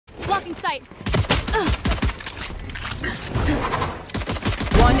Blocking sight.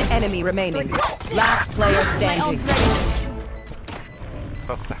 One enemy remaining. Last player standing.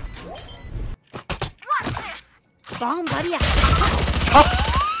 Proste. Bomb buddy. Co?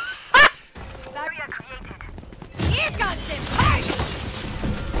 Barrier created. Here comes him.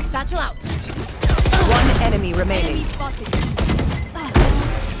 Satchel out. One enemy remaining. Enemy spotted.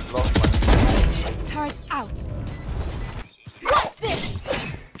 Turret out. What's this?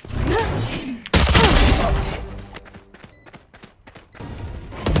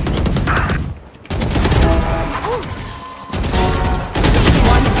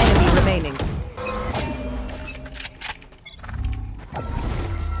 One enemy remaining.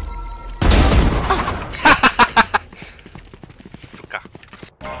 Suka.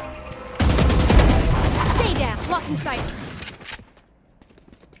 Stay down. Blocking sight.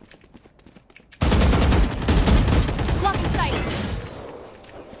 Blocking sight.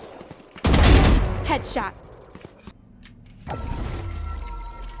 Headshot.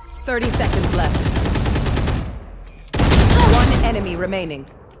 30 seconds left. One enemy remaining.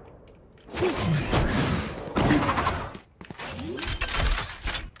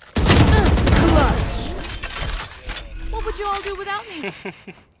 What would you all do without me?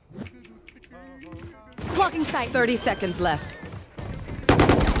 Blocking sight. 30 seconds left.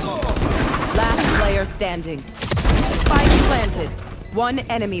 Last player standing. Spike planted. One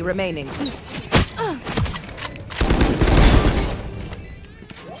enemy remaining.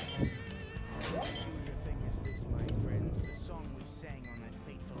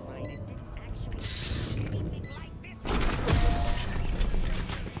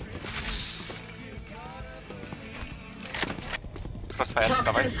 Crossfire,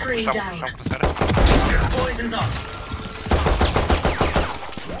 dawaj. Puszczam crossfire. Poison's off.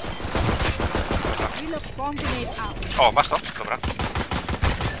 Reload bomb grenade out. O, masz to? Dobra.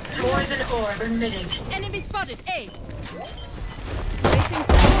 Poison orb emitting. Enemy spotted. A. Placing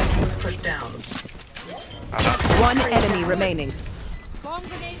sight. Put down. Dobra. One enemy remaining. Bomb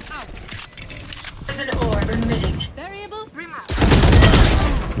grenade out. Poison orb emitting. Variable remote.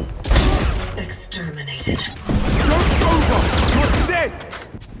 Exterminated. Joke's over! You're dead!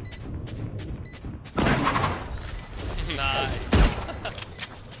 Nice.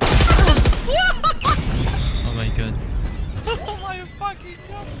 Oh my god. Oh my fucking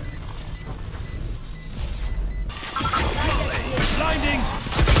god. Blinding!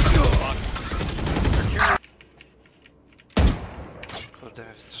 Kurde,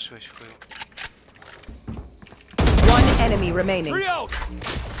 mnie wystraszyłeś w chuju. One enemy remaining. Free out!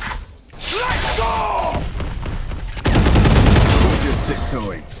 Let's go! Just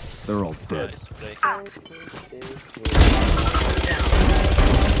tiptoeing. They're all dead. Nice play.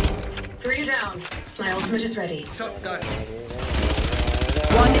 Three down. My ultimate is ready.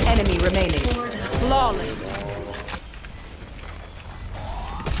 One enemy remaining. Four down. Flawless.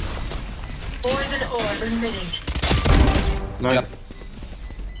 Poison orb emitting. No.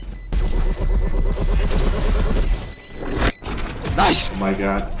 Nice! Oh my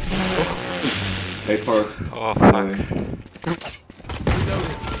god. Hey first. O, fuck.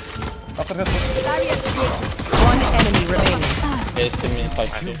 One enemy remaining. Jest in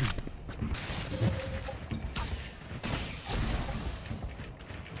fight.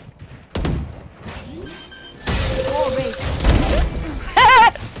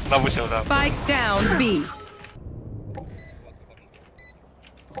 Znowu się udało. Spike down B.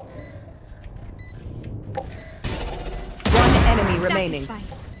 One enemy remaining.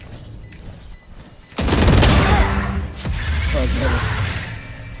 Satisfied.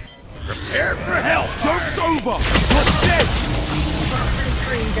 Prepare for hell! Joke's over! You're dead! Toxin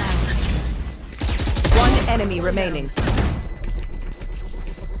screen down. One enemy remaining.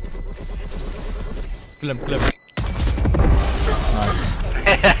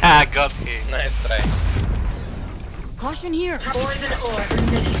 Got him. Nice try. Caution here. Poison orb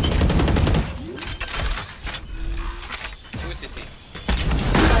emitting. 2 city.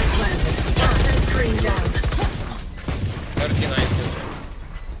 Spike planted. Toxin screen down. 39.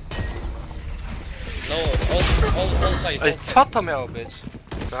 No, all side. Ej, co to miało być?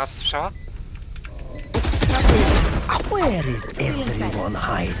 To nas słyszała? Where is everyone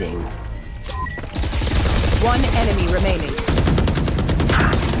hiding? One enemy remaining.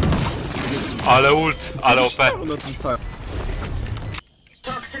 Ale ult, ale OP.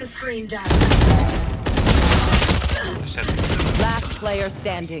 Toxin screen down. Wyszedł. Last player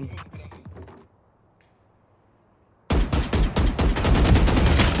standing.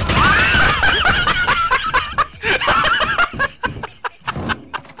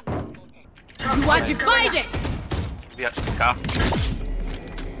 You want to fight it? Wiaczka.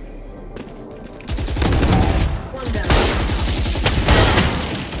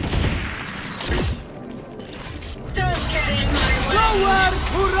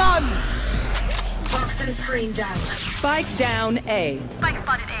 screen down. Spike down A.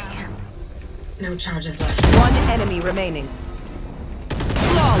 No charges left. One enemy remaining.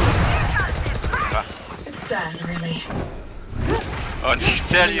 Flawless. It's sad, really. Oni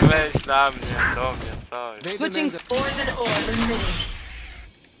chcieli wejść na mnie, do mnie, sorry. Switching. Boys and orb emitting.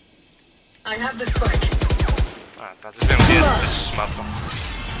 I have the spike. A, teraz już wiem, gdzie jest szmatą.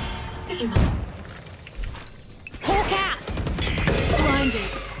 If you want. Whole cat!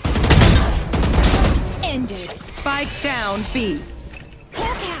 Blinded. Ended. Spike down B.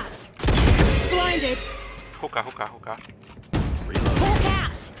 Whole cat! Blinded. Huka, huka, huka. Whole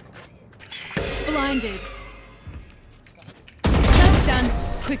cat! Blinded. That's done.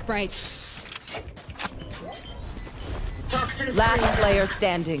 Quick break. Toxin Last screen player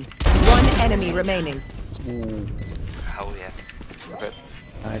standing. One enemy remaining. Oh yeah. Good.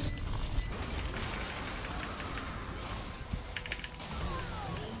 Nice.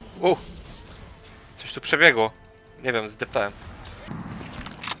 Coś tu przebiegło. Nie wiem, zdeptałem.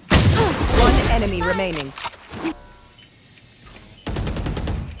 One enemy remaining.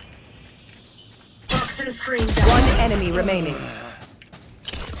 Toxin screen down. One enemy remaining.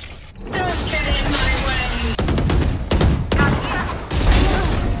 Don't get in my way.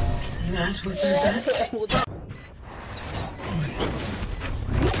 That was their best.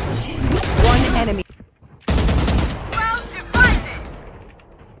 One enemy.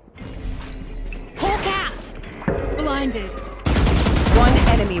 Whole cat! Blinded. One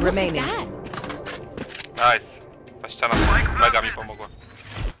enemy remaining. That. Nice. Ta ściana mega mi pomogła.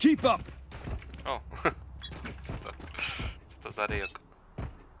 Keep up. O. Co to za ryjok.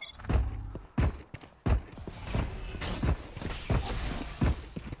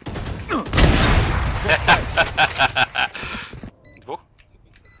 Dwóch?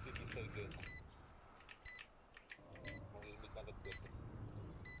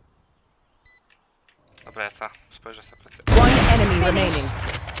 Dobra, ja co? Spojrzę sobie plecy. One enemy remaining.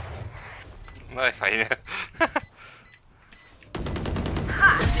 No i fajnie.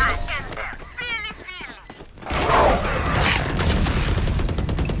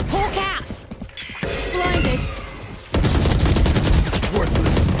 Whole cat! Blinded.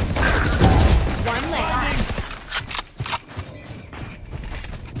 Worthless. One less.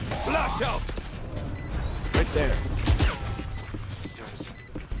 Flash out. Right there.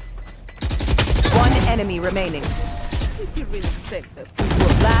 One enemy remaining.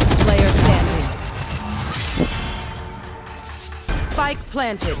 Last player standing. Spike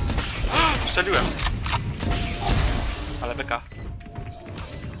planted. Strzeliłem. Ale beka.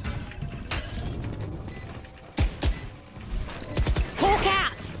 Whole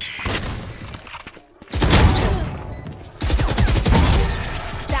cat!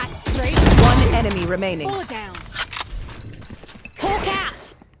 That's straight. One enemy remaining. Pull it down. Whole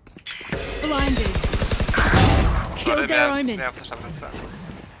cat! Blinded. Killed their omen. Miałem też w ręce.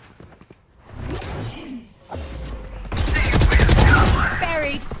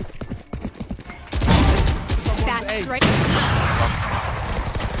 Buried. That's straight.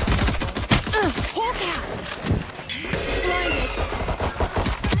 Whole cat! Blinded.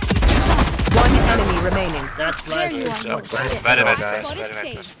 One enemy remaining. That's There flash. you are. Very nice, Spotted very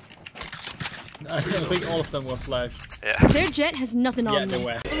nice. safe. I think all of them were flash. Yeah. Their jet has nothing Yeah, on they me.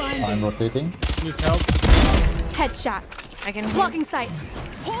 were. Blinded. rotating. Need help? Headshot. I can blocking sight.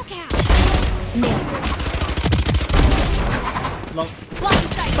 Whole cat. Nailed it. Long. Blocking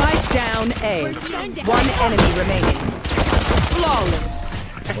sight. Spike down A. We're behind it. One enemy remaining. Flawless.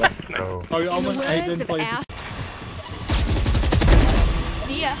 Oh, you In the almost I words didn't of play. ass.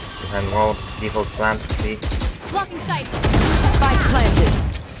 See ya. And wall, default plant, C. Blocking sight. Spike planted.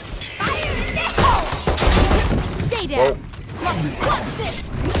 Fire in the hole. Stay down. What's this?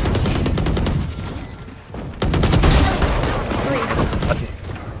 Three.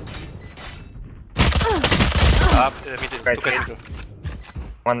 Up, middle, Right. look at middle.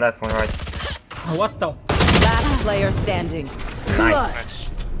 One left, one right. Oh, what the? Last player standing. Clutch.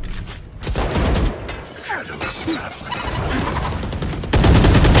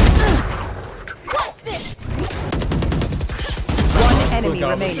 What's this? One enemy Full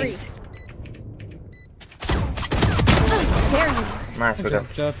cover. remaining. There you are. Nice, we go.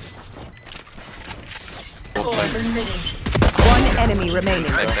 Just. Orb emitting. One enemy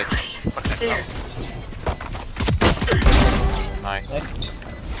remaining. There. Nice.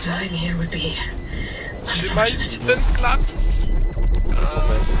 Dying here would be. Trzymajcie ten klacz.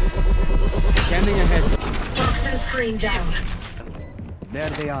 Scanning ahead. Toxin screen down. There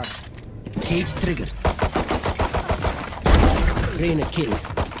they are. Cage triggered. Reyna killed.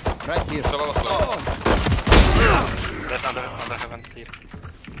 Right here. Dead under heaven, clear.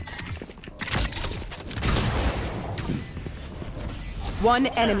 One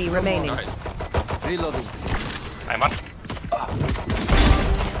enemy remaining. Nice. Reloading. I'm on.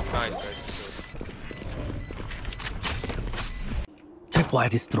 Nice, guys. Tripwire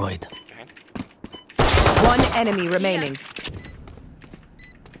destroyed. One enemy remaining.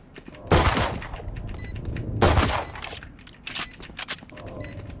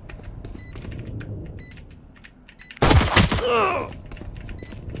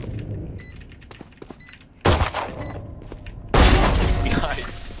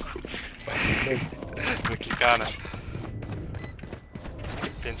 Nice. Wyklikane.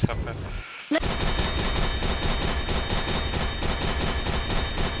 5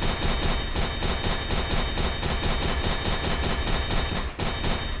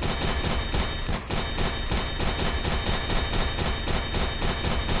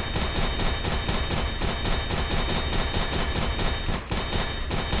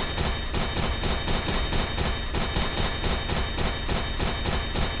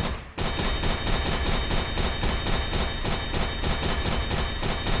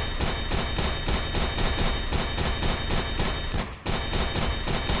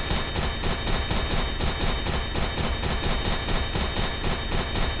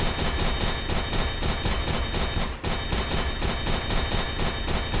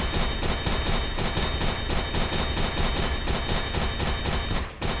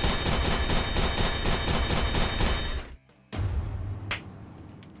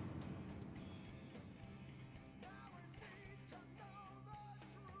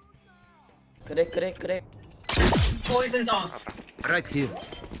 HP. Correct. Poison's off. Right here.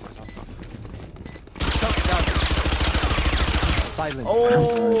 Shot down. Silence.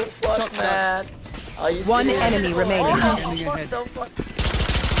 Oh, fuck, man. Are you One serious? enemy remaining. Enemy What ahead. the fuck?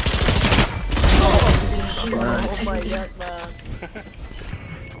 Oh my god, man.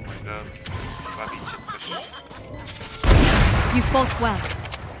 Oh my god. Bawicie coś. You fought well.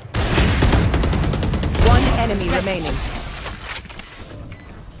 One enemy remaining.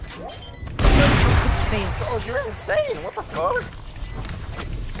 Oh, you're insane. What the fuck?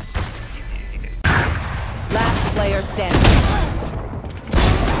 Last player standing.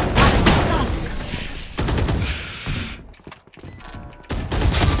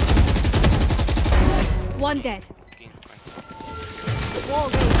 One dead. Wall Wall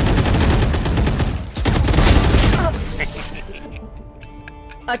raised.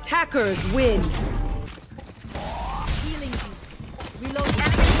 Attackers win. Healing you. Reload.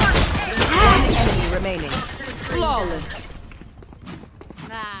 One enemy remaining. Flawless.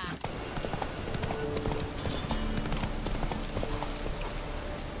 Ah.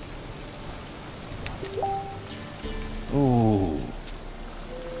 Ooh.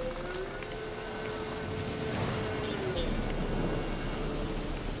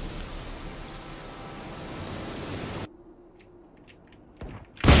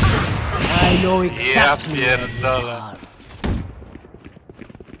 I know Ja exactly where you pierdolę. are.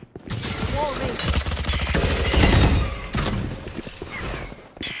 Wall raised.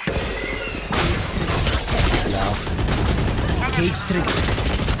 Cage trigger.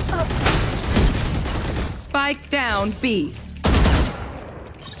 Spike down B.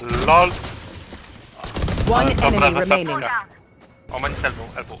 LOL. One Dobra, enemy remaining. zasadzka. Moment,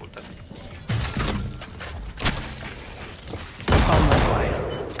 elbow ulted. Found my wire.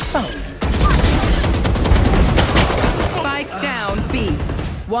 Found you. Spike down B.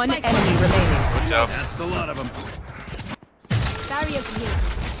 One enemy remaining. Good job. That's the lot of them. Barriers here.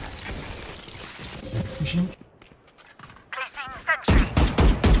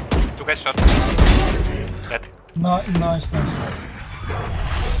 Tu headshot. Dead. Nice.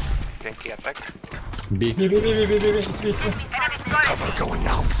 Dzięki, Jacek. B, Cover going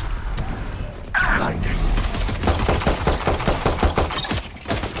out. Blinding.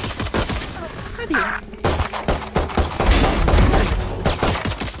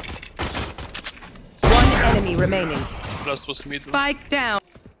 One enemy remaining. Last was mid. Spike down.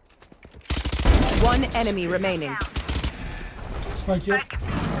 One enemy remaining.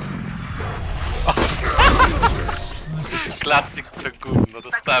 Klasyk to gówno,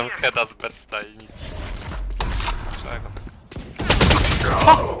 dostałem heada z bursta i nic. Czego?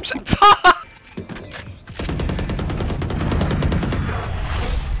 Co? Co?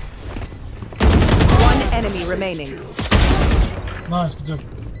 One enemy remaining. Nice, good job.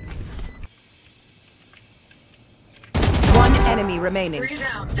 One enemy remaining. Breathe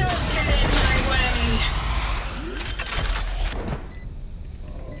out. Don't get in my way.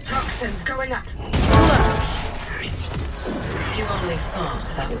 Toxins going up. You only thought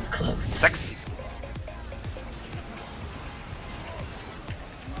that was close. Sexy.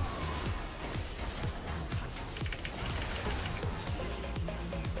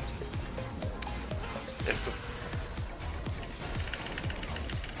 Jest tu.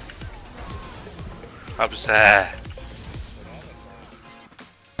 Dobrze.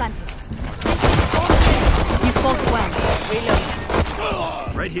 Planted. You fought well.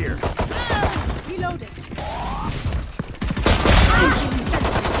 Right here. Reloading.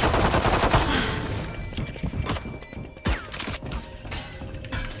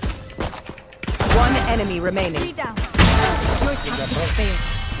 One enemy remaining. Three down. Your tactics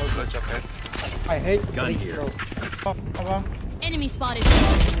failed. Good job, guys. I hate Gun Plejsy, here. bro. Enemy spotted.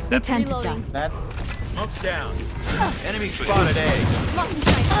 We tend to dust. That Smoke's down. Enemy spotted A. Blocking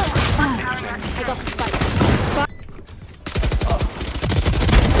sight. I got the spike.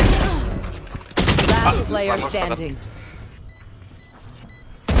 Last player standing.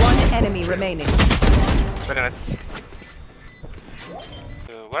 One enemy remaining. Very nice.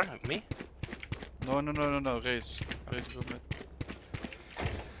 Where? Me? No, Race. Race go mid.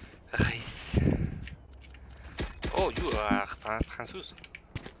 Reis. Oh, you are François.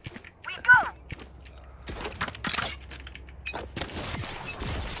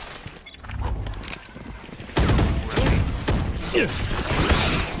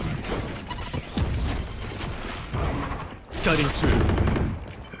 Cutting through.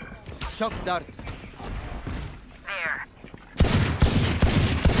 Shock dart.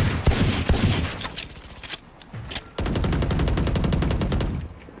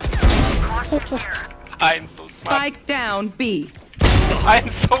 I'm so smart. Spike down B. I'm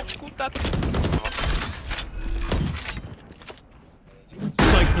so good at this.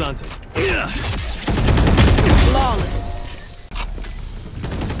 Spike planted. Flawless.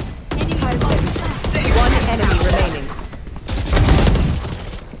 One enemy remaining.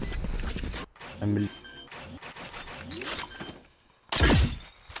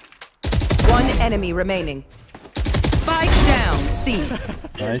 One enemy remaining. Spike down C.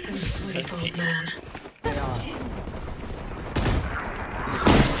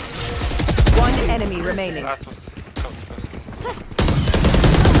 One enemy remaining. Last was close.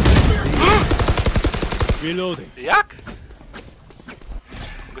 Reloading. Jak?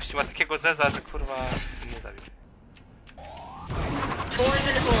 Gościu ma takiego zeza, że kurwa nie zabił.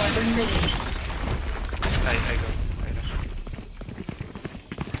 Poison orb emitting. Ej, go.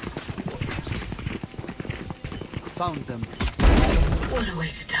 Found them. What a way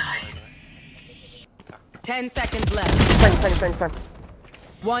to die. 10 seconds left. Thanks.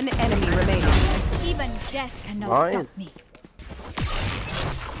 One enemy remaining. Even death cannot stop me.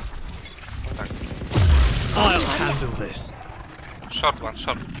 I'll handle this. Short one,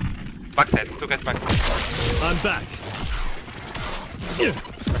 short. Backside, two guys backside. I'm back.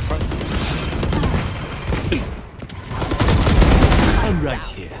 I'm right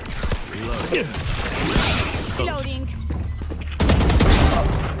here. Reloading. Reloading.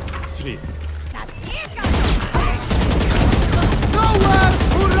 Three. nowhere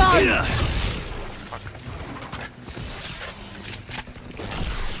to run.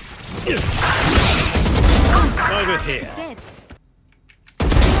 Over here. Dead.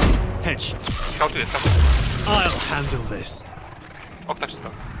 Headshot. Skautuję. I'll handle this. Okna czysto.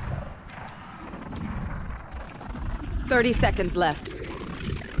 30 seconds left.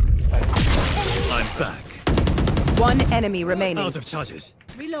 I'm back. One enemy remaining. Out of charges.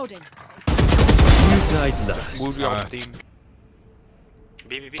 Reloading. You died last. Move your team.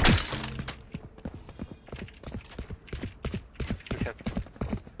 B.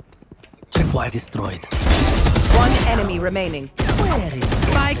 Tripwire destroyed. One enemy remaining. Where is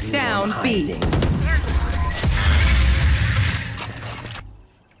Spike down B.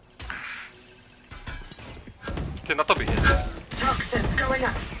 Ty na tobie jest. Toxins going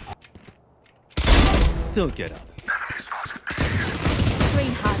up. Don't get up.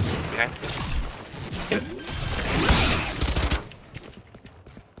 Train hard. Behind.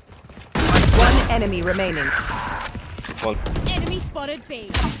 One enemy remaining. Enemy spotted B.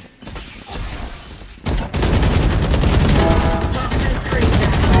 Toxin screen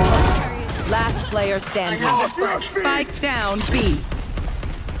down. Last player standing. Spike down B.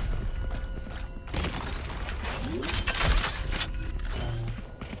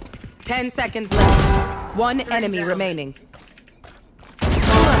 Ten seconds left. One enemy down. remaining.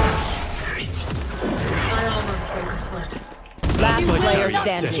 I almost broke a sweat. Last Like player not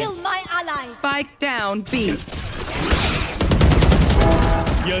standing. Kill my allies. Spike down B.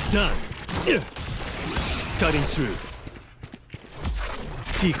 You're done. Cutting through.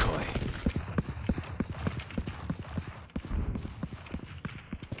 Decoy.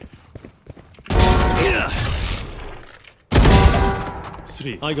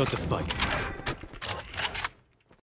 Three. I got the spike.